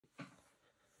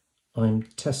I'm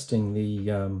testing the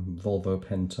Volvo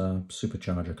Penta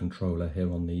supercharger controller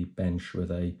here on the bench with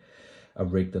a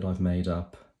rig that I've made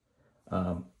up.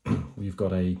 We've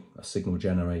got a signal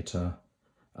generator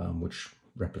which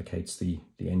replicates the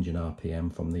engine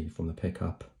RPM from the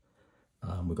pickup.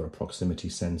 We've got a proximity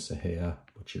sensor here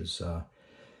which is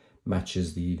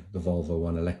matches the Volvo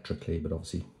one electrically, but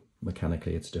obviously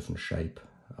mechanically it's a different shape.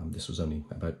 This was only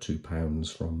about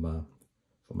 £2 from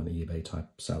an eBay type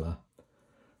seller.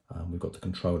 We've got the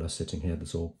controller sitting here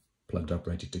that's all plugged up,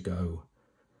 ready to go.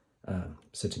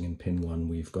 Sitting in pin 1,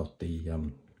 we've got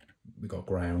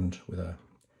ground with a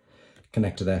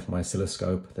connector there for my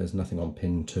oscilloscope. There's nothing on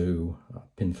pin 2.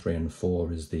 Pin 3 and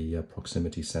 4 is the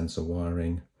proximity sensor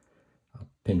wiring.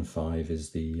 Pin 5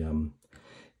 is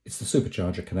it's the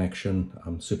supercharger connection.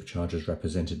 Supercharger is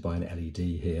represented by an LED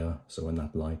here, so when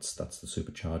that lights, that's the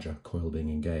supercharger coil being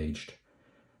engaged.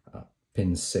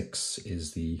 Pin 6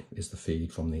 is the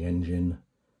feed from the engine.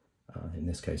 In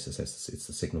this case, it's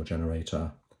the signal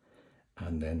generator,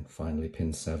 and then finally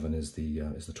pin 7 is the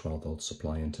 12-volt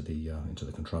supply into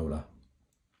the controller.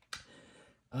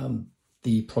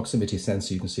 The proximity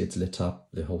sensor, you can see it's lit up.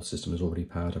 The whole system is already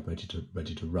powered up,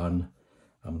 ready to run.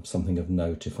 Something of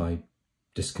note: if I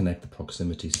disconnect the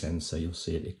proximity sensor, you'll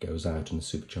see it goes out, and the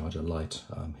supercharger light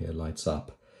here lights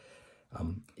up.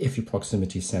 If your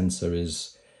proximity sensor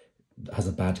has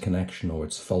a bad connection or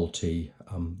it's faulty,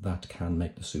 that can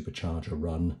make the supercharger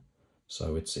run.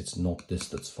 So it's not this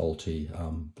that's faulty.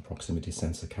 The proximity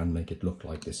sensor can make it look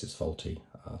like this is faulty,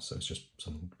 so it's just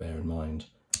something to bear in mind.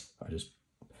 I just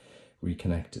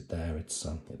reconnect it there. It's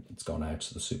gone out,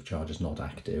 so the supercharger is not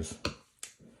active.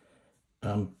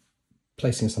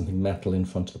 Placing something metal in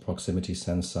front of the proximity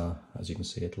sensor, as you can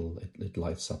see, it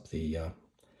lights up the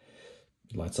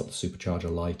supercharger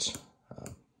light.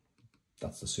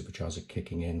 That's the supercharger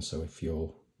kicking in, so if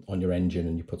you're on your engine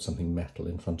and you put something metal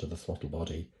in front of the throttle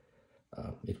body,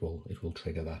 it will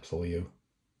trigger that for you.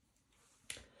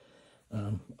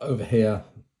 Over here,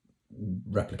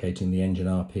 replicating the engine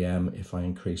RPM, if I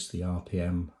increase the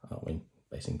RPM,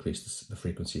 basically increase the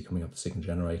frequency coming up the signal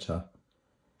generator,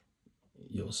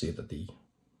 you'll see that the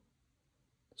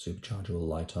supercharger will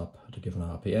light up at a given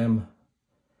RPM.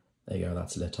 There you go,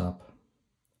 that's lit up.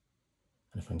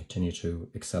 And if I continue to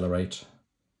accelerate,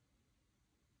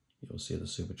 you'll see the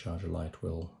supercharger light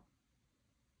will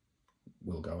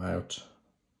go out.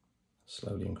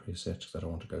 Slowly increase it because I don't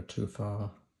want to go too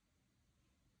far.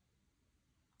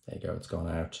 There you go, it's gone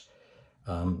out.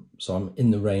 So I'm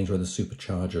in the range where the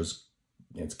supercharger's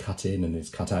it's cut in and it's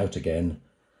cut out again.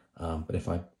 But if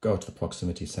I go to the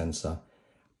proximity sensor,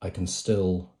 I can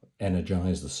still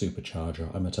energize the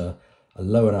supercharger. I'm at a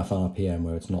low enough RPM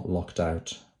where it's not locked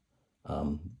out.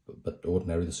 But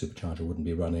ordinarily the supercharger wouldn't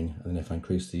be running. And then if I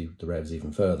increase the revs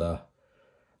even further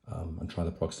and try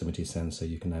the proximity sensor,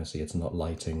 you can now see it's not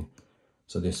lighting.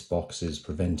 So this box is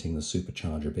preventing the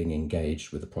supercharger being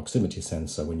engaged with the proximity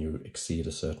sensor when you exceed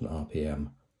a certain RPM.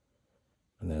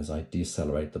 And then as I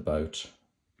decelerate the boat,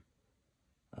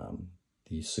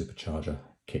 the supercharger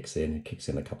kicks in. It kicks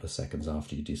in a couple of seconds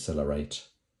after you decelerate.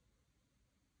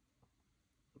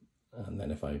 And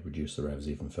then if I reduce the revs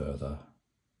even further,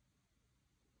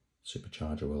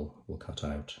 supercharger will cut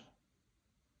out.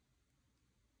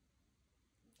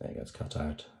 There you go, it's cut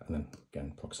out. And then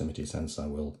again, proximity sensor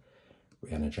will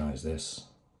re-energize this.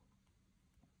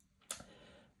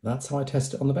 That's how I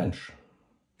test it on the bench.